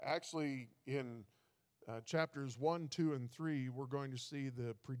Actually, in chapters 1, 2, and 3, we're going to see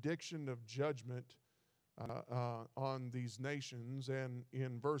the prediction of judgment on these nations. And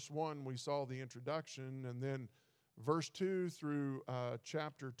in verse 1, we saw the introduction. And then verse 2 through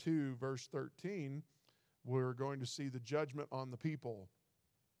chapter 2, verse 13, we're going to see the judgment on the people.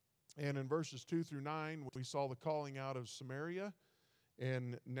 And in verses 2 through 9, we saw the calling out of Samaria.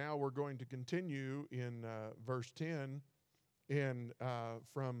 And now we're going to continue in verse 10. And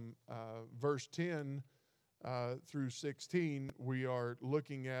from verse 10 through 16, we are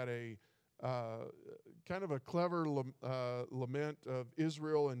looking at a kind of a clever lament of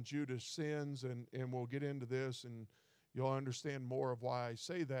Israel and Judah's sins. And we'll get into this, and you'll understand more of why I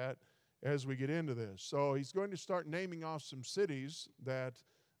say that as we get into this. So he's going to start naming off some cities that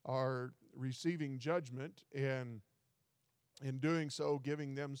are receiving judgment, and in doing so,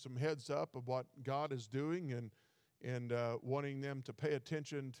 giving them some heads up of what God is doing, and wanting them to pay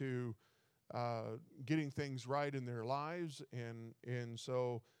attention to getting things right in their lives. And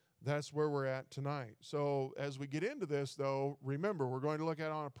so that's where we're at tonight. So as we get into this, though, remember, we're going to look at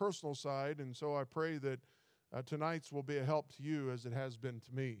it on a personal side, and so I pray that tonight's will be a help to you as it has been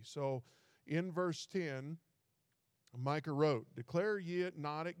to me. So in verse 10, Micah wrote, "Declare ye it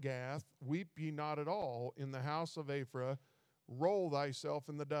not at Gath, weep ye not at all in the house of Ephraim, roll thyself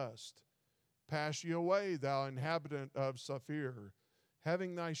in the dust. Pass ye away, thou inhabitant of Saphir,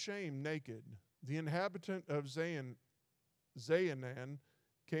 having thy shame naked. The inhabitant of Zaanan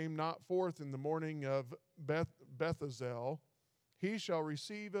came not forth in the morning of Bethazel. He shall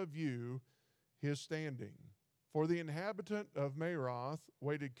receive of you his standing. For the inhabitant of Maroth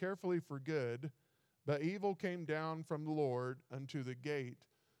waited carefully for good, but evil came down from the Lord unto the gate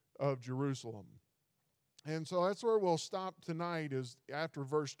of Jerusalem." And so that's where we'll stop tonight, is after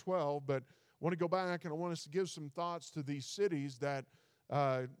verse 12. But I want to go back, and I want us to give some thoughts to these cities that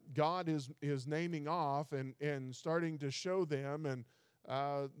God is naming off and starting to show them, and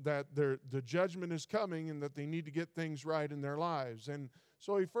that the judgment is coming, and that they need to get things right in their lives. And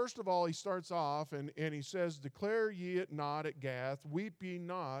so first of all, he starts off, and he says, "Declare ye it not at Gath, weep ye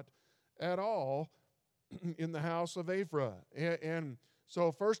not at all in the house of Ephraim." And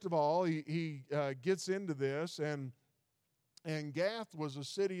so first of all, he gets into this, and Gath was a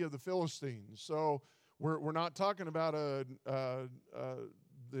city of the Philistines. So we're not talking about the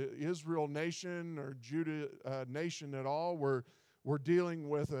Israel nation or Judah nation at all. We're dealing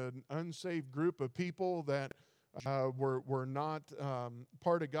with an unsaved group of people that were not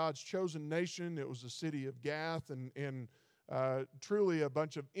part of God's chosen nation. It was the city of Gath, and truly a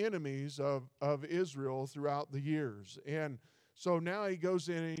bunch of enemies of Israel throughout the years. And so now he goes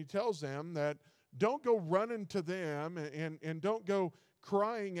in and he tells them that don't go running to them, and don't go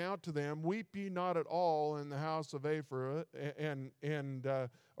crying out to them, "Weep ye not at all in the house of Ephraim,"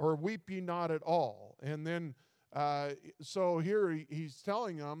 or "Weep ye not at all." And then so here he's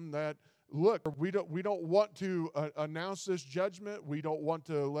telling them that, look, we don't want to announce this judgment. We don't want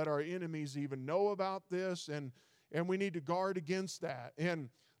to let our enemies even know about this, and we need to guard against that. And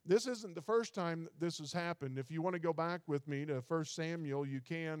this isn't the first time that this has happened. If you want to go back with me to 1 Samuel, you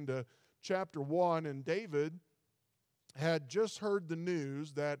can, to chapter 1, and David had just heard the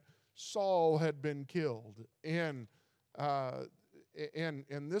news that Saul had been killed. And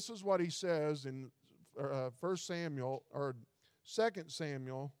this is what he says in 1 Samuel, or 2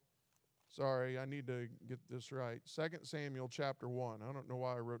 Samuel. Sorry, I need to get this right. 2 Samuel chapter 1. I don't know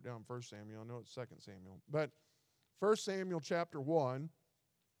why I wrote down 1 Samuel. I know it's 2 Samuel. But 1 Samuel chapter 1,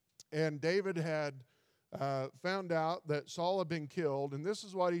 and David had found out that Saul had been killed, and this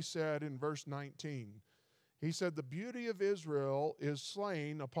is what he said in verse 19. He said, "The beauty of Israel is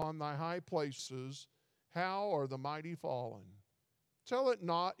slain upon thy high places. How are the mighty fallen? Tell it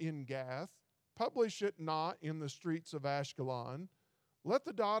not in Gath, publish it not in the streets of Ashkelon. Let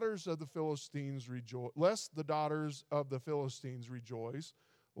the daughters of the Philistines rejoice, lest the daughters of the Philistines rejoice,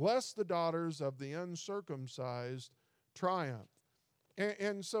 lest the daughters of the uncircumcised triumph."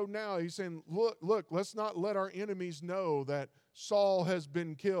 And so now he's saying, look, let's not let our enemies know that Saul has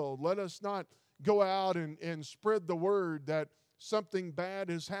been killed. Let us not go out and spread the word that something bad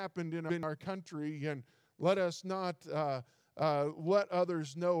has happened in our country, and let us not let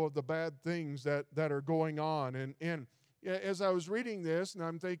others know of the bad things that are going on. And as I was reading this, and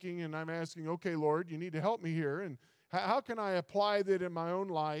I'm thinking, and I'm asking, okay, Lord, you need to help me here. And how can I apply that in my own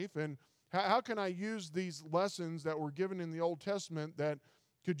life? And how can I use these lessons that were given in the Old Testament that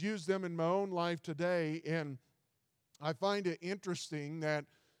could use them in my own life today? And I find it interesting that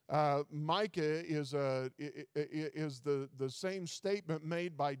Micah is the same statement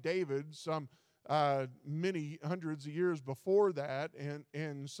made by David some many hundreds of years before that,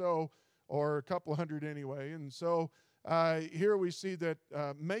 and so, or a couple hundred anyway. And so here we see that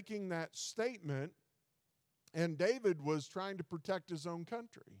making that statement, and David was trying to protect his own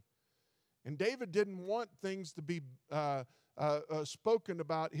country. And David didn't want things to be spoken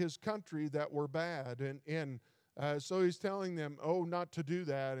about his country that were bad. And so he's telling them, oh, not to do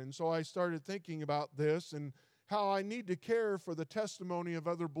that. And so I started thinking about this and how I need to care for the testimony of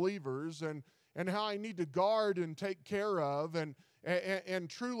other believers, and how I need to guard and take care of and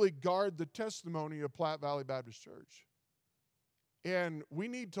truly guard the testimony of Platte Valley Baptist Church. And we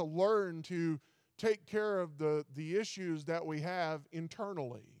need to learn to take care of the issues that we have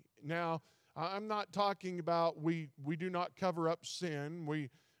internally. Now, I'm not talking about we do not cover up sin.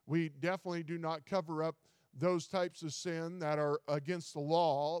 We definitely do not cover up those types of sin that are against the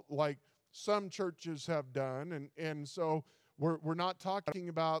law, like some churches have done. And so we're not talking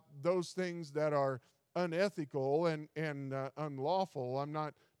about those things that are unethical and unlawful. I'm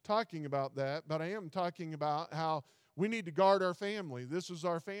not talking about that, but I am talking about how we need to guard our family. This is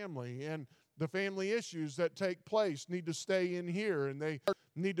our family, and the family issues that take place need to stay in here, and they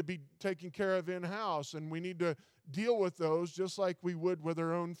need to be taken care of in-house, and we need to deal with those just like we would with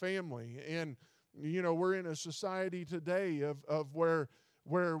our own family. And, you know, we're in a society today of where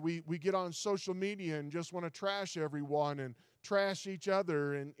we get on social media and just want to trash everyone and trash each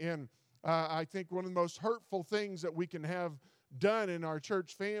other. And I think one of the most hurtful things that we can have done in our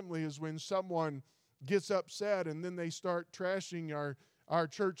church family is when someone gets upset and then they start trashing our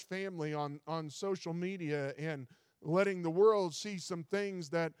church family on social media and letting the world see some things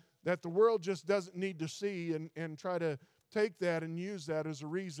that the world just doesn't need to see, and try to take that and use that as a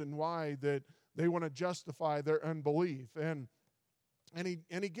reason why that they want to justify their unbelief. And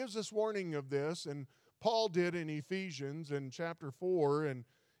he gives us warning of this, and Paul did in Ephesians in chapter 4, and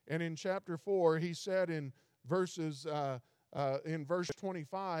in chapter 4 he said in verse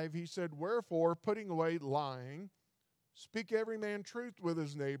 25, he said, "Wherefore, putting away lying, speak every man truth with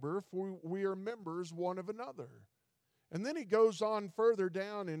his neighbor, for we are members one of another." And then he goes on further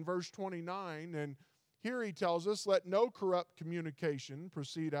down in verse 29, and here he tells us, "Let no corrupt communication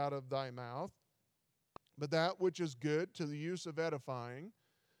proceed out of thy mouth, but that which is good to the use of edifying,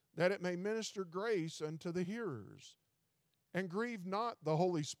 that it may minister grace unto the hearers. And grieve not the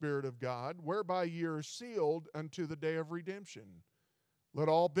Holy Spirit of God, whereby ye are sealed unto the day of redemption. Let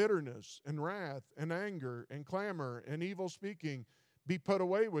all bitterness and wrath and anger and clamor and evil speaking be put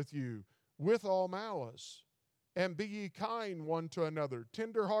away with you, with all malice. And be ye kind one to another,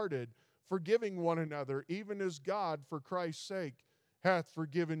 tender-hearted, forgiving one another, even as God, for Christ's sake, hath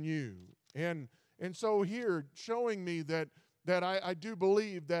forgiven you." And so here, showing me that I do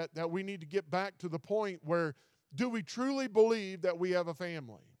believe that we need to get back to the point where, do we truly believe that we have a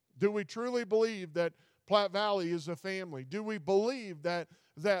family? Do we truly believe that Platte Valley is a family? Do we believe that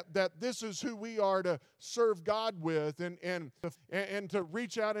this is who we are to serve God with and to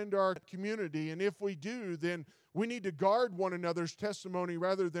reach out into our community? And if we do, then we need to guard one another's testimony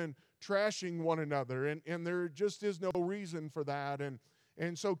rather than trashing one another. And there just is no reason for that.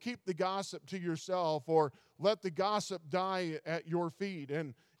 And so keep the gossip to yourself, or let the gossip die at your feet,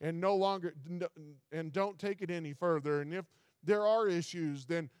 and no longer, and don't take it any further. And if there are issues,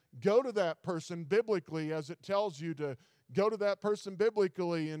 then go to that person biblically, as it tells you to go to that person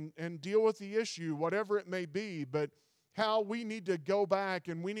biblically and deal with the issue, whatever it may be. But how we need to go back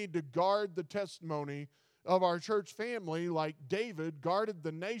and we need to guard the testimony of our church family, like David guarded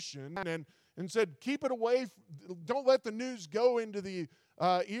the nation and said, keep it away. Don't let the news go into the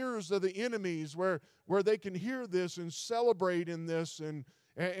ears of the enemies, where they can hear this and celebrate in this, and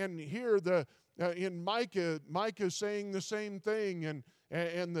hear in Micah saying the same thing, and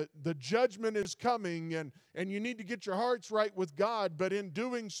the judgment is coming, and you need to get your hearts right with God. But in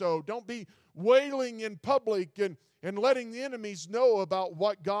doing so, don't be wailing in public and letting the enemies know about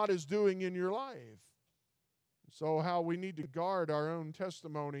what God is doing in your life. So how we need to guard our own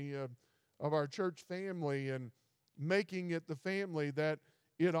testimony of our church family and making it the family that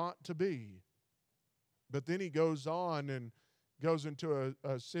it ought to be. But then he goes on and goes into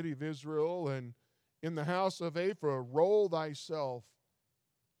a city of Israel, and in the house of Ephraim, roll thyself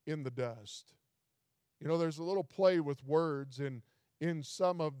in the dust. You know, there's a little play with words in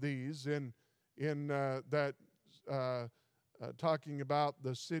some of these, in that talking about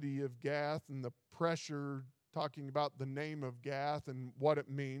the city of Gath and the pressure, talking about the name of Gath and what it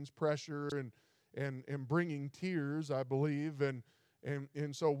means, pressure and bringing tears, I believe.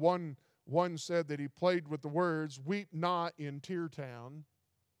 And so one said that he played with the words, "Weep not in Tear Town."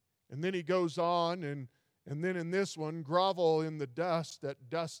 And then he goes on, and then in this one, "Grovel in the dust at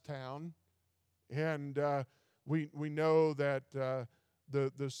Dust Town." And we know that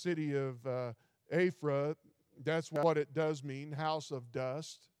the city of Ephra, that's what it does mean, house of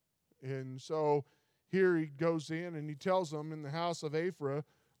dust. And so here he goes in and he tells them in the house of Ephra,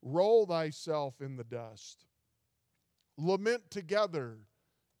 roll thyself in the dust. Lament together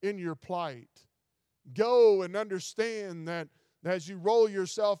in your plight. Go and understand that as you roll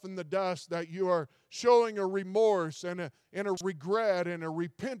yourself in the dust, that you are showing a remorse and a regret and a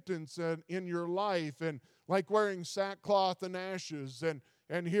repentance in your life, and like wearing sackcloth and ashes,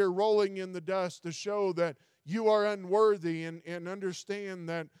 and here rolling in the dust to show that you are unworthy, and understand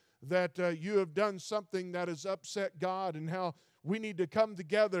that you have done something that has upset God, and how we need to come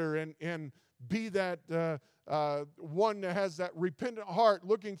together and be that one that has that repentant heart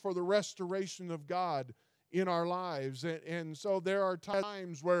looking for the restoration of God in our lives. And so there are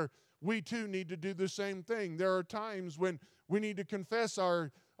times where we too need to do the same thing. There are times when we need to confess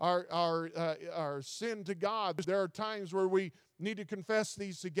our sin to God. There are times where we need to confess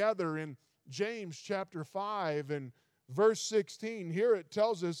these together. In James chapter 5 and verse 16, here it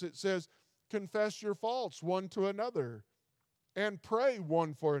tells us, it says, confess your faults one to another and pray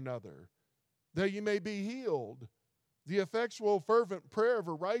one for another, that you may be healed. The effectual fervent prayer of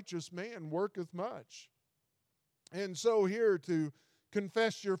a righteous man worketh much. And so here to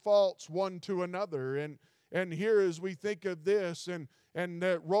confess your faults one to another. And here as we think of this and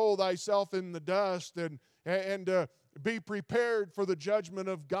roll thyself in the dust and be prepared for the judgment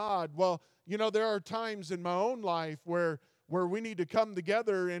of God. Well, you know, there are times in my own life where we need to come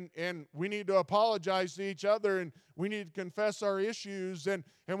together and we need to apologize to each other, and we need to confess our issues, and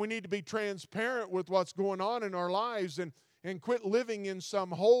we need to be transparent with what's going on in our lives, and quit living in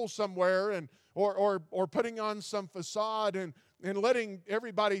some hole somewhere or putting on some facade and letting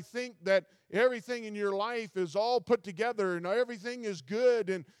everybody think that everything in your life is all put together and everything is good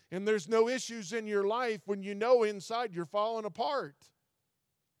and there's no issues in your life, when you know inside you're falling apart.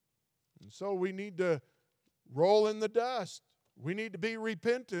 And so we need to roll in the dust. We need to be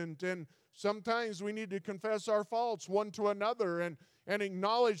repentant, and sometimes we need to confess our faults one to another and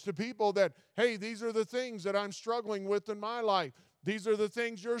acknowledge to people that, hey, these are the things that I'm struggling with in my life. These are the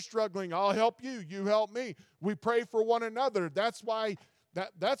things you're struggling. I'll help you. You help me. We pray for one another. That's why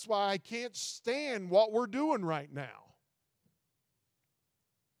I can't stand what we're doing right now.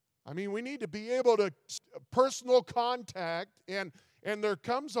 I mean, we need to be able to personal contact, and there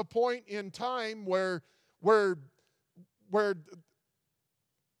comes a point in time where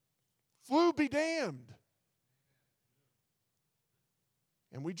flu be damned.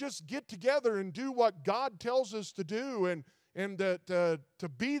 And we just get together and do what God tells us to do, and to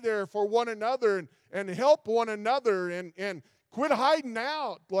be there for one another and help one another, and quit hiding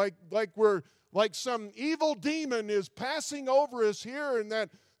out like some evil demon is passing over us here, and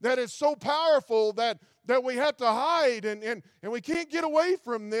that is so powerful that we have to hide, and we can't get away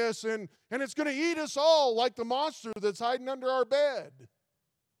from this, and it's going to eat us all like the monster that's hiding under our bed.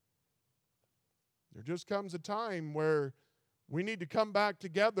 There just comes a time where we need to come back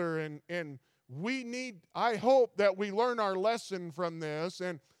together, and we need, I hope that we learn our lesson from this,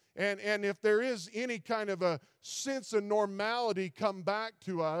 and if there is any kind of a sense of normality come back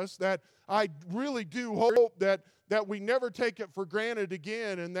to us, that I really do hope that we never take it for granted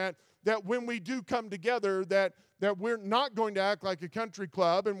again, and that when we do come together, that we're not going to act like a country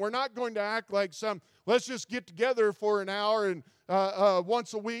club, and we're not going to act like let's just get together for an hour and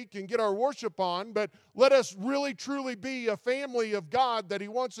once a week and get our worship on, but let us really truly be a family of God that He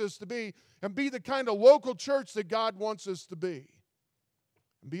wants us to be, and be the kind of local church that God wants us to be.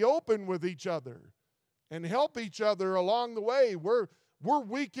 And be open with each other and help each other along the way. We're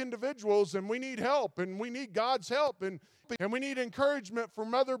weak individuals, and we need help, and we need God's help, and we need encouragement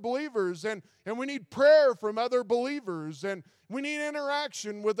from other believers, and we need prayer from other believers, and we need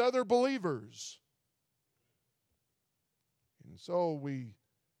interaction with other believers. And so we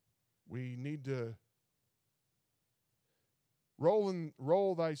need to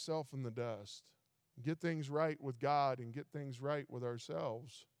roll thyself in the dust, get things right with God and get things right with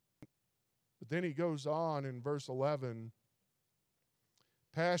ourselves. But then he goes on in verse 11,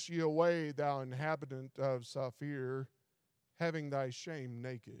 pass ye away, thou inhabitant of Saphir, having thy shame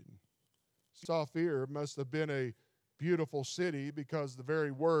naked. Saphir must have been a beautiful city, because the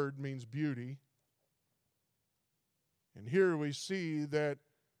very word means beauty. And here we see that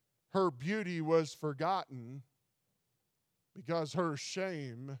her beauty was forgotten because her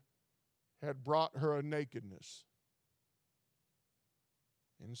shame had brought her a nakedness.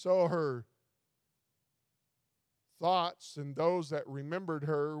 And so her thoughts and those that remembered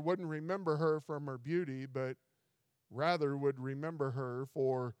her wouldn't remember her from her beauty, but rather would remember her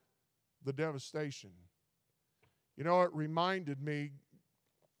for the devastation. You know, it reminded me,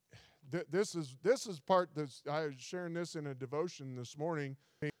 this is part that's, I was sharing this in a devotion this morning.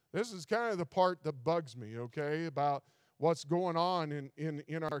 This is kind of the part that bugs me, okay, about what's going on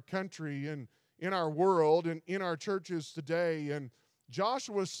in our country and in our world and in our churches today. And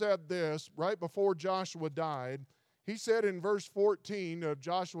Joshua said this right before Joshua died. He said in verse 14 of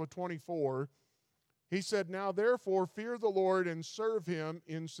Joshua 24, he said, "Now therefore fear the Lord and serve him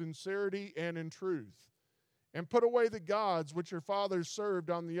in sincerity and in truth. And put away the gods which your fathers served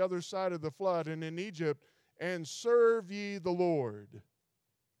on the other side of the flood and in Egypt, and serve ye the Lord."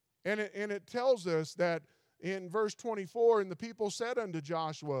 And it tells us that in verse 24, "And the people said unto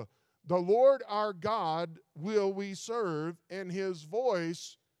Joshua, The Lord our God will we serve, and his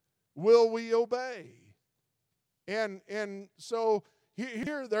voice will we obey." And so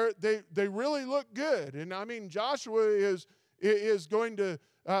here they really look good. And I mean, Joshua is going to,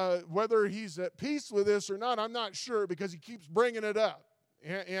 whether he's at peace with this or not, I'm not sure, because he keeps bringing it up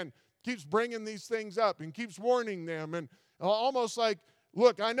and keeps bringing these things up and keeps warning them, and almost like,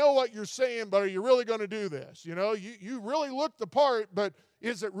 look, I know what you're saying, but are you really going to do this? You know, you really look the part, but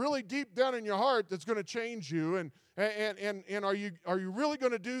is it really deep down in your heart that's going to change you? And are you really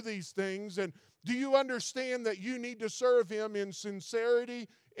going to do these things? And do you understand that you need to serve him in sincerity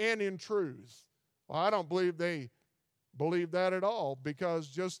and in truth? Well, I don't believe they believe that at all, because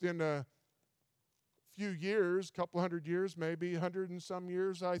just in a few years, couple hundred years, maybe 100 and some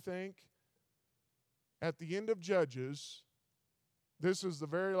years, I think, at the end of Judges, this is the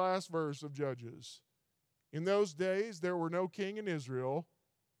very last verse of Judges. "In those days there were no king in Israel.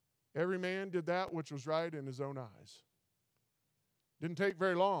 Every man did that which was right in his own eyes." Didn't take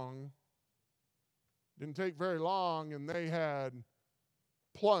very long, and they had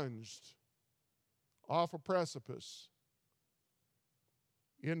plunged off a precipice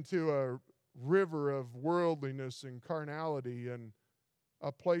into a river of worldliness and carnality and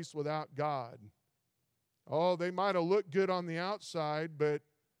a place without God. Oh, they might have looked good on the outside, but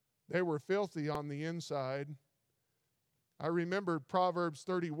they were filthy on the inside. I remember Proverbs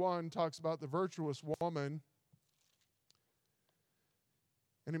 31 talks about the virtuous woman.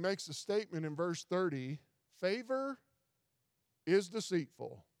 And he makes a statement in verse 30, "Favor is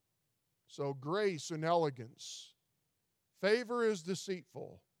deceitful." So grace and elegance. Favor is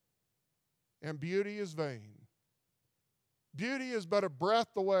deceitful, and beauty is vain. Beauty is but a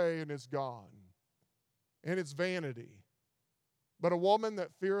breath away, and it's gone, and it's vanity. But a woman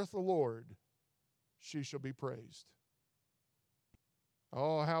that feareth the Lord, she shall be praised.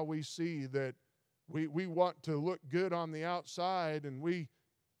 Oh, how we see that we want to look good on the outside, and we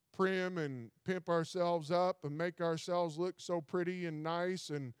prim and pimp ourselves up and make ourselves look so pretty and nice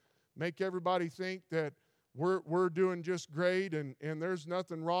and make everybody think that we're doing just great, and there's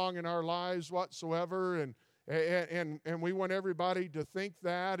nothing wrong in our lives whatsoever, and we want everybody to think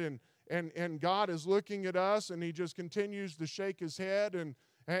that, and God is looking at us, and he just continues to shake his head,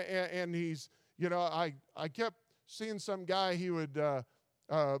 and he's, you know, I kept seeing some guy, he would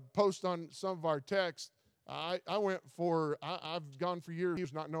post on some of our texts. I've gone for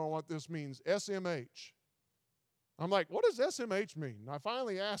years not knowing what this means. SMH. I'm like, what does SMH mean? And I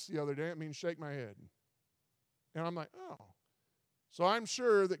finally asked the other day, it means shake my head. And I'm like, oh. So I'm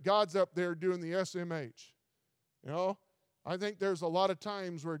sure that God's up there doing the SMH. You know, I think there's a lot of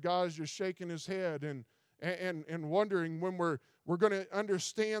times where God's just shaking his head and wondering when we're going to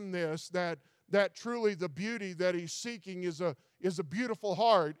understand this, that truly the beauty that he's seeking is a beautiful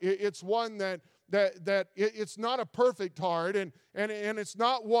heart. It's one that it's not a perfect heart, and it's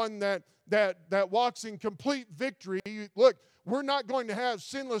not one that walks in complete victory. Look, we're not going to have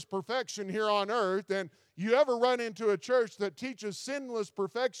sinless perfection here on earth, and you ever run into a church that teaches sinless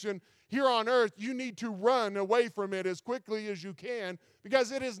perfection here on earth, you need to run away from it as quickly as you can,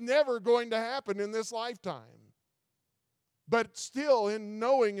 because it is never going to happen in this lifetime. But still, in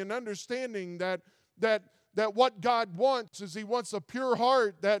knowing and understanding that what God wants is he wants a pure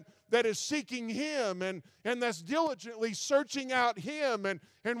heart that is seeking him and that's diligently searching out him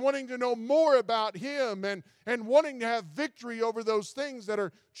and wanting to know more about him and wanting to have victory over those things that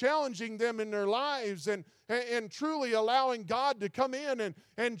are challenging them in their lives and truly allowing God to come in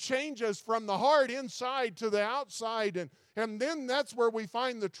and change us from the heart inside to the outside. And then that's where we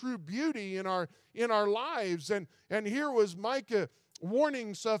find the true beauty in our lives. And here was Micah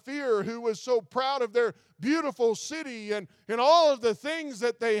warning Saphir, who was so proud of their beautiful city and all of the things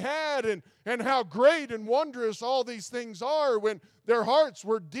that they had and how great and wondrous all these things are, when their hearts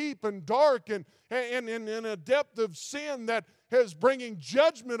were deep and dark and in a depth of sin that is bringing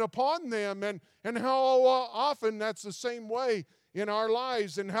judgment upon them, and how often that's the same way in our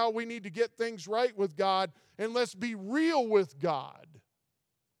lives and how we need to get things right with God, and let's be real with God.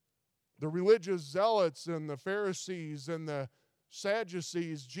 The religious zealots and the Pharisees and the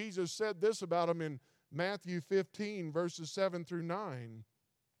Sadducees, Jesus said this about them in Matthew 15, verses 7 through 9.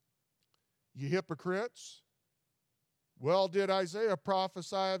 "Ye hypocrites, well did Isaiah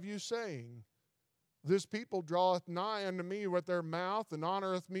prophesy of you, saying, This people draweth nigh unto me with their mouth, and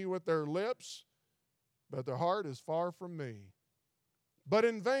honoreth me with their lips, but their heart is far from me. But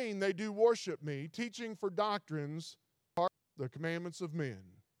in vain they do worship me, teaching for doctrines the commandments of men."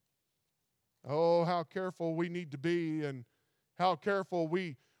 Oh, how careful we need to be, and how careful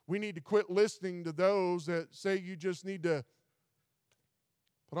we need to quit listening to those that say you just need to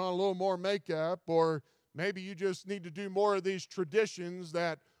put on a little more makeup, or maybe you just need to do more of these traditions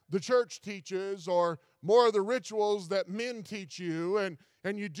that the church teaches, or more of the rituals that men teach you, and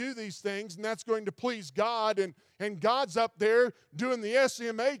you do these things, and that's going to please God, and God's up there doing the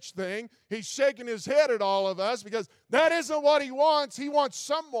SMH thing. He's shaking his head at all of us because that isn't what he wants. He wants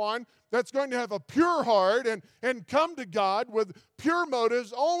someone that's going to have a pure heart and come to God with pure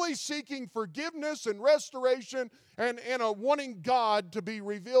motives, only seeking forgiveness and restoration, and wanting God to be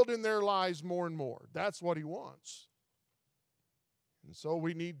revealed in their lives more and more. That's what he wants. And so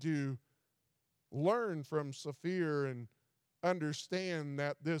we need to learn from Saphir and understand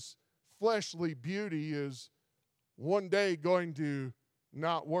that this fleshly beauty is one day going to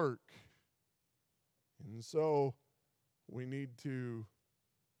not work. And so we need to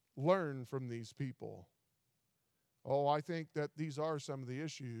learn from these people. Oh, I think that these are some of the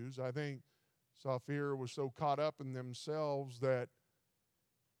issues. I think Saphir was so caught up in themselves that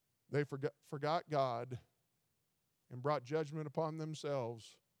they forgot God and brought judgment upon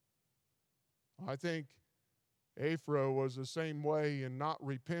themselves. I think Ephraim was the same way, and not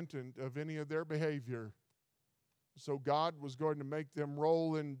repentant of any of their behavior. So God was going to make them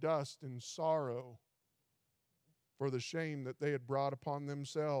roll in dust and sorrow for the shame that they had brought upon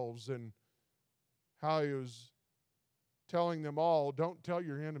themselves, and how he was telling them all, don't tell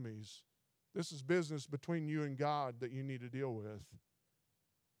your enemies. This is business between you and God that you need to deal with.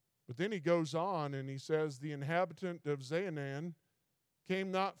 But then he goes on and he says, "The inhabitant of Zaanan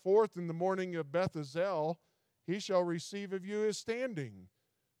came not forth in the morning of Bethazel, he shall receive of you his standing."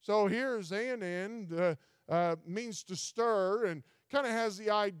 So here Zaanan means to stir, and kind of has the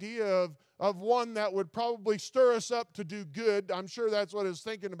idea of one that would probably stir us up to do good. I'm sure that's what it's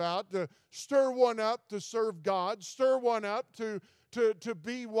thinking about, to stir one up to serve God, stir one up to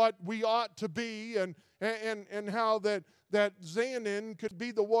be what we ought to be, and how that Zaanan could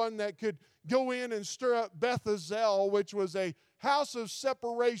be the one that could go in and stir up Bethazel, which was a house of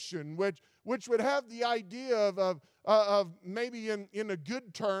separation, which would have the idea of maybe in a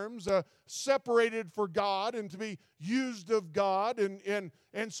good terms, separated for God and to be used of God,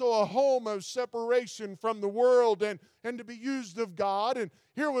 and so a home of separation from the world and to be used of God. And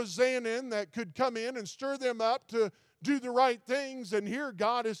here was Zaanan that could come in and stir them up to do the right things, and here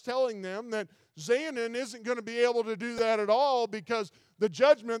God is telling them that Zaanan isn't going to be able to do that at all, because the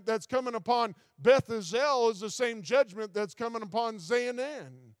judgment that's coming upon Bethazel is the same judgment that's coming upon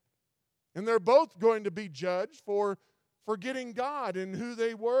Zaanan. And they're both going to be judged for forgetting God and who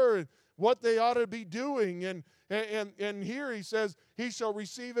they were and what they ought to be doing. And here he says, he shall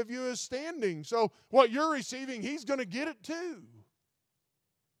receive of you his standing. So what you're receiving, he's going to get it too.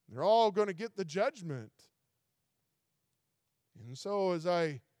 They're all going to get the judgment. And so as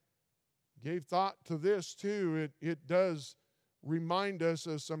I gave thought to this too, it does remind us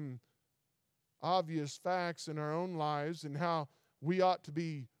of some obvious facts in our own lives and how we ought to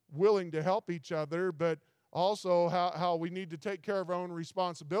be willing to help each other, but also how we need to take care of our own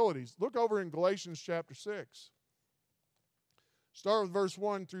responsibilities. Look over in Galatians chapter 6. Start with verse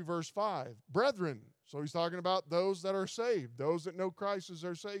 1 through verse 5. Brethren, so he's talking about those that are saved, those that know Christ as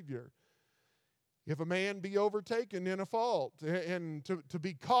their Savior. If a man be overtaken in a fault, and to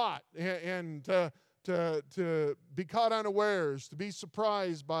be caught, and to be caught unawares, to be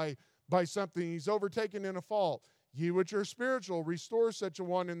surprised by something, he's overtaken in a fault. Ye which are spiritual, restore such a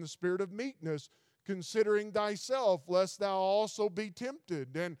one in the spirit of meekness, considering thyself, lest thou also be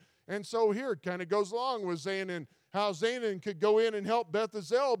tempted. And so here it kind of goes along with Zaanan, how Zaanan could go in and help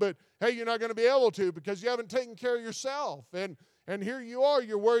Bethazel, but hey, you're not going to be able to because you haven't taken care of yourself. And here you are,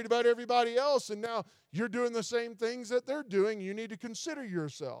 you're worried about everybody else, and now you're doing the same things that they're doing. You need to consider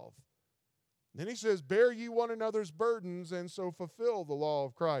yourself. Then he says, bear ye one another's burdens, and so fulfill the law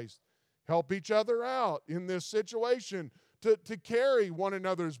of Christ. Help each other out in this situation to carry one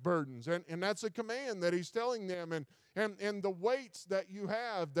another's burdens. And that's a command that he's telling them. And the weights that you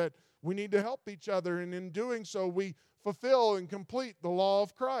have, that we need to help each other. And in doing so, we fulfill and complete the law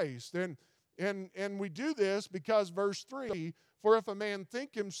of Christ. And we do this because verse 3, for if a man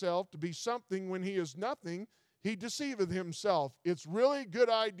think himself to be something when he is nothing, he deceiveth himself. It's really a good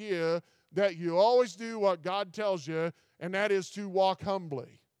idea that you always do what God tells you, and that is to walk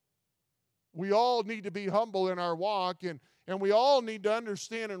humbly. We all need to be humble in our walk, and we all need to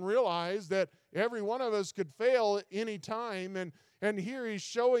understand and realize that every one of us could fail at any time. And here he's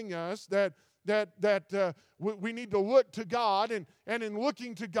showing us that we need to look to God, and in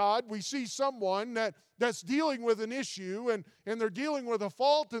looking to God, we see someone that's dealing with an issue, and they're dealing with a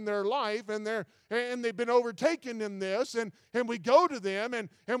fault in their life, and they've been overtaken in this, and we go to them,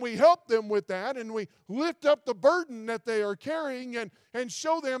 and we help them with that, and we lift up the burden that they are carrying, and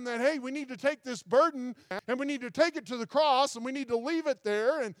show them that, hey, we need to take this burden, and we need to take it to the cross, and we need to leave it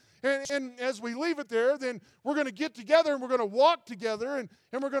there, and as we leave it there, then we're going to get together, and we're going to walk together, and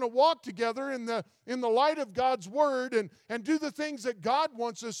we're going to walk together in the light of God's Word, and do the things that God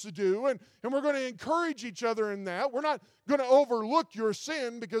wants us to do, and we're going to encourage each other in that. We're not going to overlook your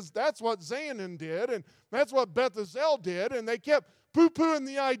sin, because that's what Zanon did, and that's what Beth Ezel did, and they kept poo-pooing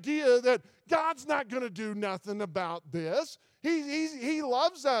the idea that God's not going to do nothing about this. He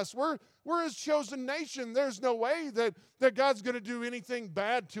loves us. We're His chosen nation. There's no way that God's going to do anything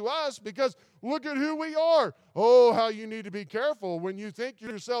bad to us, because look at who we are. Oh, how you need to be careful when you think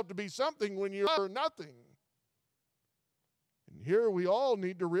yourself to be something when you are nothing. And here we all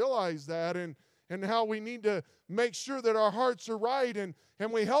need to realize that, and how we need to make sure that our hearts are right, and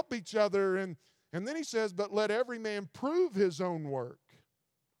we help each other. And then he says, but let every man prove his own work.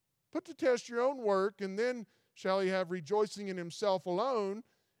 Put to test your own work, and then shall he have rejoicing in himself alone,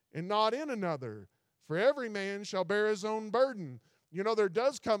 and not in another. For every man shall bear his own burden. You know, there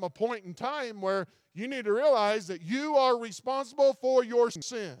does come a point in time where you need to realize that you are responsible for your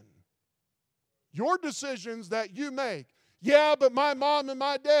sin. Your decisions that you make. Yeah, but my mom and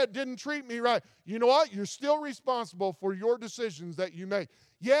my dad didn't treat me right. You know what? You're still responsible for your decisions that you make.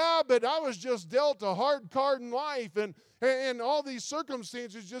 Yeah, but I was just dealt a hard card in life, and all these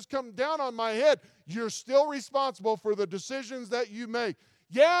circumstances just come down on my head. You're still responsible for the decisions that you make.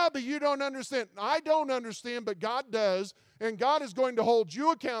 Yeah, but you don't understand. I don't understand, but God does, and God is going to hold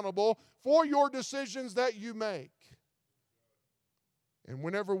you accountable for your decisions that you make. And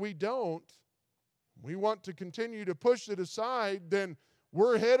whenever we don't, we want to continue to push it aside, then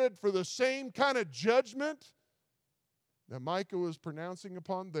we're headed for the same kind of judgment that Micah was pronouncing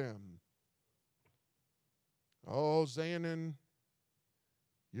upon them. Oh, Zanon,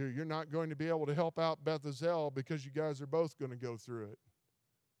 you're not going to be able to help out Beth Ezel because you guys are both going to go through it.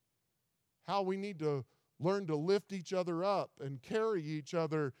 How we need to learn to lift each other up and carry each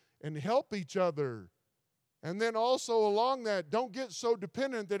other and help each other. And then also along that, don't get so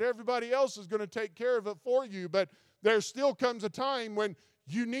dependent that everybody else is going to take care of it for you. But there still comes a time when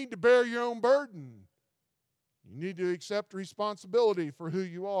you need to bear your own burden. You need to accept responsibility for who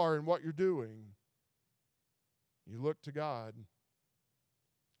you are and what you're doing. You look to God,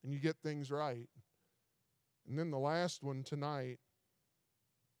 and you get things right. And then the last one tonight,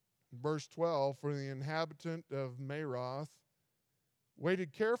 verse 12, for the inhabitant of Maroth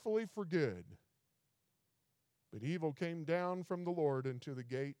waited carefully for good, but evil came down from the Lord into the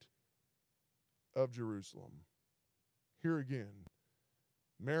gate of Jerusalem. Here again,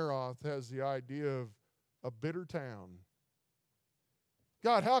 Maroth has the idea of a bitter town.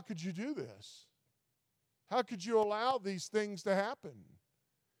 God, how could you do this? How could you allow these things to happen?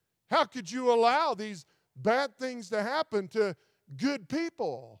 How could you allow these bad things to happen to good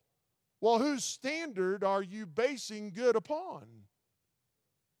people? Well, whose standard are you basing good upon?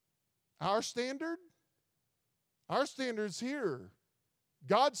 Our standard? Our standard's here.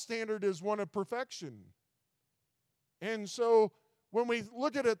 God's standard is one of perfection. And so when we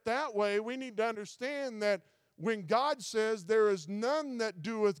look at it that way, we need to understand that when God says there is none that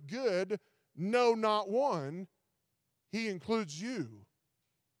doeth good, no, not one, He includes you.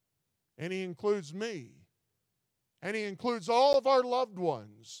 And He includes me. And He includes all of our loved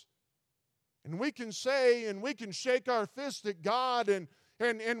ones. And we can say and we can shake our fist at God and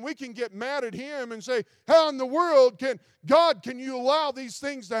we can get mad at Him and say, how in the world can you allow these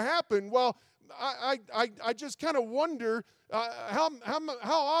things to happen? Well, I just kind of wonder how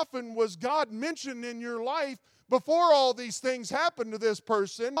often was God mentioned in your life before all these things happened to this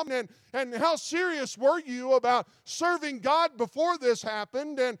person? And how serious were you about serving God before this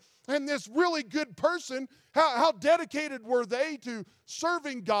happened? And this really good person, how dedicated were they to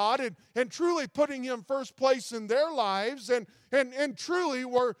serving God and truly putting Him first place in their lives? And truly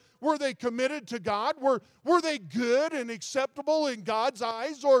were they committed to God? Were they good and acceptable in God's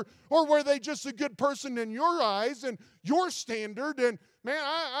eyes? Or were they just a good person in your eyes and your standard? And man,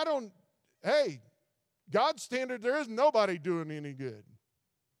 I don't, hey, God's standard, there isn't nobody doing any good.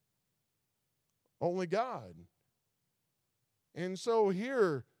 Only God. And so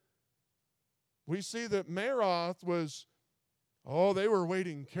here we see that Meroth was, they were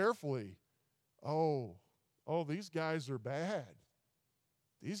waiting carefully. Oh, these guys are bad.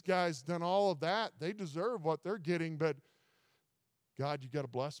 These guys done all of that. They deserve what they're getting, but God, you got to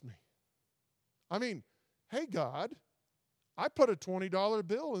bless me. I mean, hey, God, I put a $20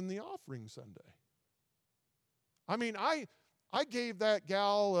 bill in the offering Sunday. I mean, I gave that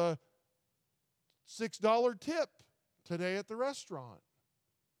gal a $6 tip today at the restaurant.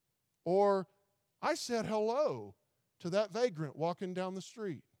 Or I said hello to that vagrant walking down the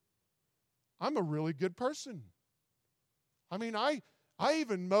street. I'm a really good person. I mean, I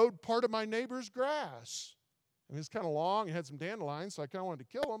even mowed part of my neighbor's grass. I mean, it's kind of long. It had some dandelions, so I kind of wanted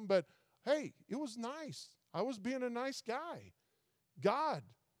to kill them. But, hey, it was nice. I was being a nice guy. God,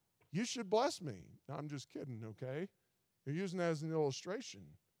 you should bless me. No, I'm just kidding, okay? You're using that as an illustration.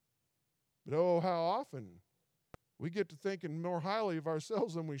 But, how often we get to thinking more highly of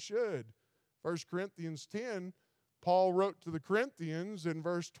ourselves than we should. 1 Corinthians 10, Paul wrote to the Corinthians in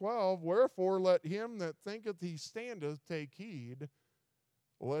verse 12, "Wherefore let him that thinketh he standeth take heed,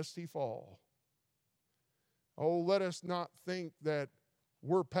 lest he fall." Let us not think that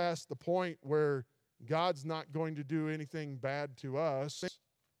we're past the point where God's not going to do anything bad to us.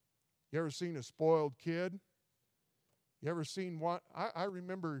 You ever seen a spoiled kid? You ever seen what? I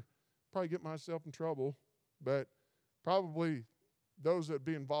remember, probably get myself in trouble, but probably those that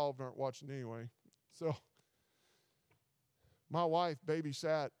be involved aren't watching anyway. So, my wife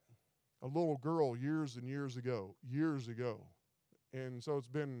babysat a little girl years and years ago. And so it's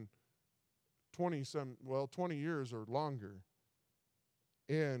been 20 years or longer.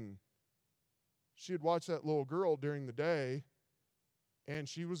 And she'd watch that little girl during the day, and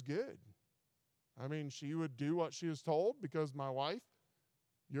she was good. I mean, she would do what she was told because my wife,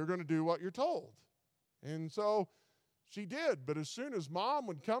 you're going to do what you're told. And so she did. But as soon as Mom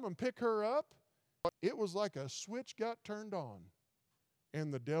would come and pick her up, it was like a switch got turned on,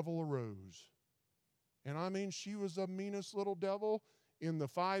 and the devil arose. And I mean, she was the meanest little devil. In the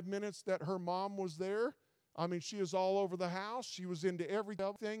 5 minutes that her mom was there, I mean, she was all over the house. She was into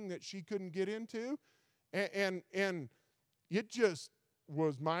everything that she couldn't get into. And it just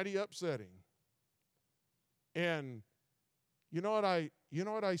was mighty upsetting. And you know what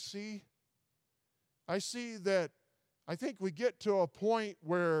I see? I see that I think we get to a point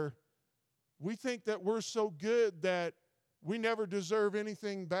where we think that we're so good that we never deserve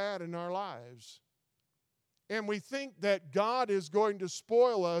anything bad in our lives. And we think that God is going to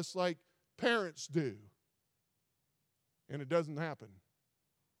spoil us like parents do. And it doesn't happen.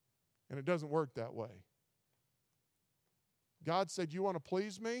 And it doesn't work that way. God said, you want to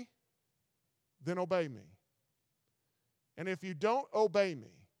please me? Then obey me. And if you don't obey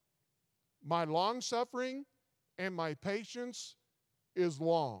me, my long-suffering and my patience is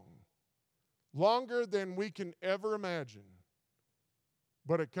long. Longer than we can ever imagine.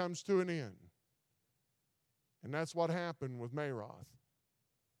 But it comes to an end. And that's what happened with Meroth.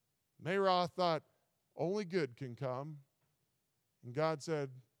 Meroth thought, only good can come. And God said,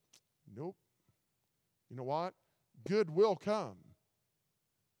 nope. You know what? Good will come.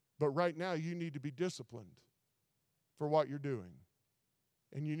 But right now you need to be disciplined for what you're doing.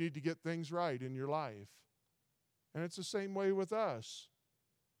 And you need to get things right in your life. And it's the same way with us.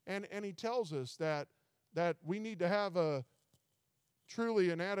 And he tells us that we need to have truly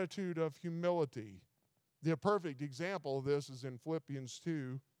an attitude of humility. The perfect example of this is in Philippians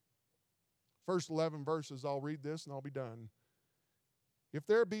 2. First 11 verses, I'll read this and I'll be done. If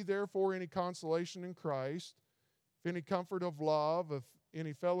there be therefore any consolation in Christ, if any comfort of love, if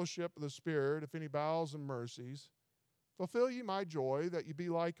any fellowship of the Spirit, if any bowels and mercies, fulfill ye my joy, that ye be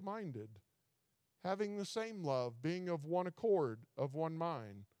like-minded, having the same love, being of one accord, of one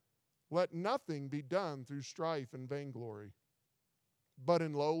mind. Let nothing be done through strife and vainglory, but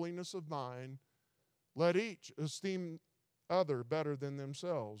in lowliness of mind, let each esteem other better than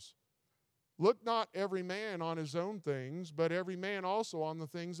themselves. Look not every man on his own things, but every man also on the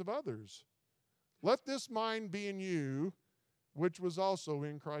things of others. Let this mind be in you, which was also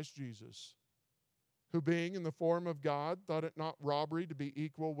in Christ Jesus, who being in the form of God thought it not robbery to be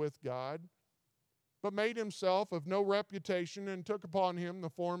equal with God, but made himself of no reputation, and took upon him the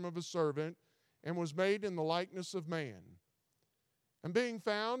form of a servant, and was made in the likeness of man. And being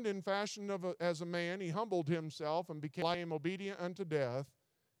found in fashion as a man, he humbled himself and became obedient unto death,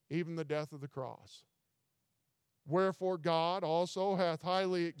 even the death of the cross. Wherefore God also hath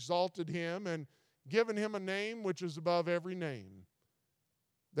highly exalted him, and given him a name which is above every name,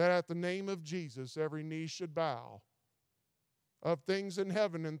 that at the name of Jesus every knee should bow, of things in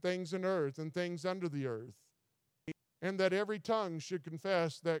heaven and things in earth and things under the earth, and that every tongue should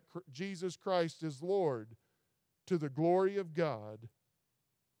confess that Jesus Christ is Lord, to the glory of God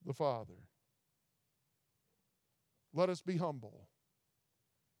the Father. Let us be humble.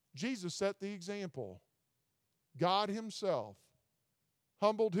 Jesus set the example. God himself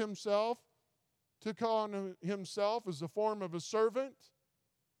humbled himself, took on himself as the form of a servant,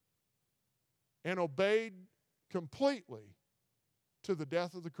 and obeyed completely to the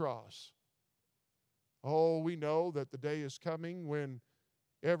death of the cross. Oh, we know that the day is coming when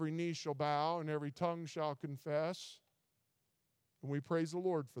every knee shall bow and every tongue shall confess. And we praise the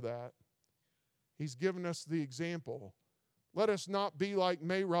Lord for that. He's given us the example. Let us not be like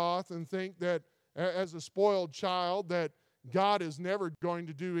Maroth and think that as a spoiled child that God is never going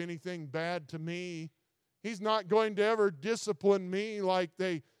to do anything bad to me. He's not going to ever discipline me like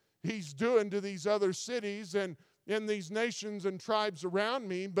he's doing to these other cities and in these nations and tribes around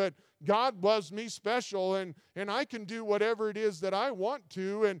me, but God loves me special, and I can do whatever it is that I want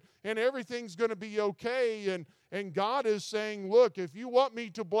to, and everything's going to be okay. And God is saying, look, if you want me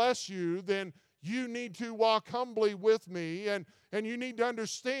to bless you, then you need to walk humbly with me, and you need to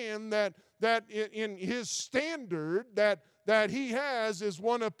understand that in his standard that he has is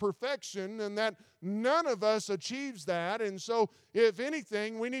one of perfection, and that none of us achieves that. And so, if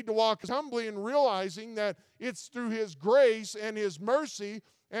anything, we need to walk humbly in realizing that it's through his grace and his mercy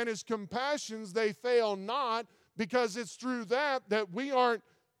and his compassions they fail not, because it's through that we aren't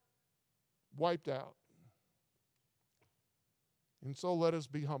wiped out. And so let us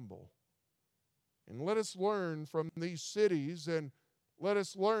be humble. And let us learn from these cities, and let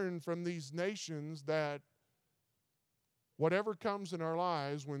us learn from these nations that whatever comes in our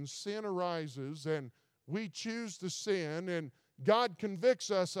lives, when sin arises and we choose to sin, and God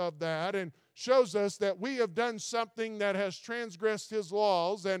convicts us of that and shows us that we have done something that has transgressed his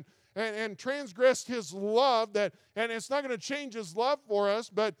laws and transgressed his love, and it's not going to change his love for us,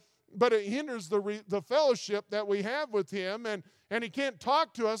 but it hinders the fellowship that we have with him, and he can't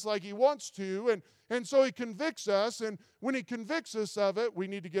talk to us like he wants to, and so he convicts us, and when he convicts us of it, we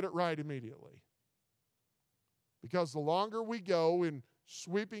need to get it right immediately. Because the longer we go in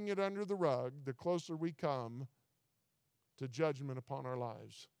sweeping it under the rug, the closer we come to judgment upon our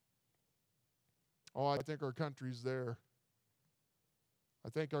lives. Oh, I think our country's there. I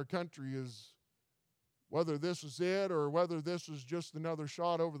think our country is, whether this is it or whether this is just another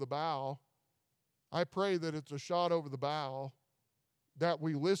shot over the bow, I pray that it's a shot over the bow that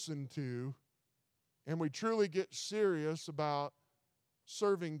we listen to and we truly get serious about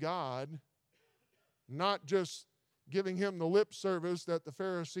serving God, not just giving him the lip service that the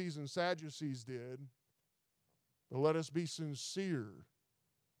Pharisees and Sadducees did, but let us be sincere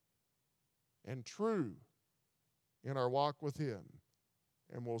and true in our walk with him,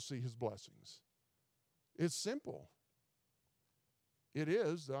 and we'll see his blessings. It's simple. It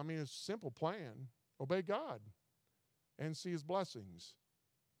is. I mean, it's a simple plan. Obey God and see his blessings.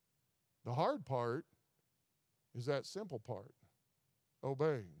 The hard part is that simple part.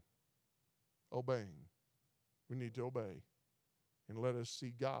 Obeying. Obeying. We need to obey. And let us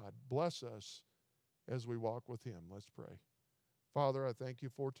see God bless us as we walk with him. Let's pray. Father, I thank you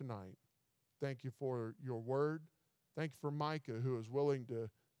for tonight. Thank you for your word. Thank you for Micah, who is willing to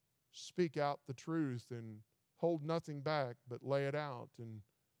speak out the truth and hold nothing back but lay it out. And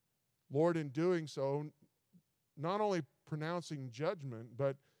Lord, in doing so, not only pronouncing judgment,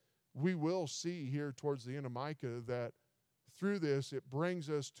 but we will see here towards the end of Micah that through this it brings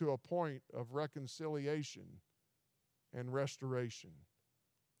us to a point of reconciliation and restoration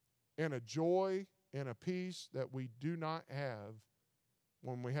and a joy and a peace that we do not have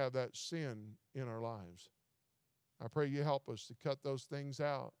when we have that sin in our lives. I pray you help us to cut those things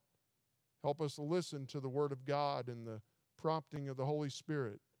out. Help us to listen to the Word of God and the prompting of the Holy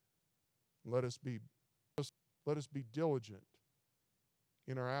Spirit. Let us be diligent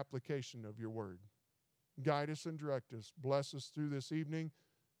in our application of your Word. Guide us and direct us. Bless us through this evening.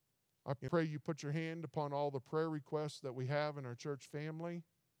 I pray you put your hand upon all the prayer requests that we have in our church family.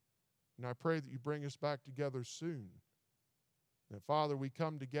 And I pray that you bring us back together soon, That, Father, we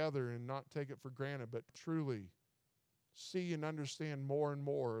come together and not take it for granted, but truly see and understand more and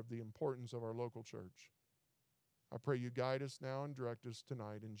more of the importance of our local church. I pray you guide us now and direct us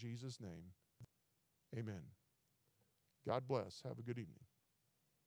tonight in Jesus' name. Amen. God bless. Have a good evening.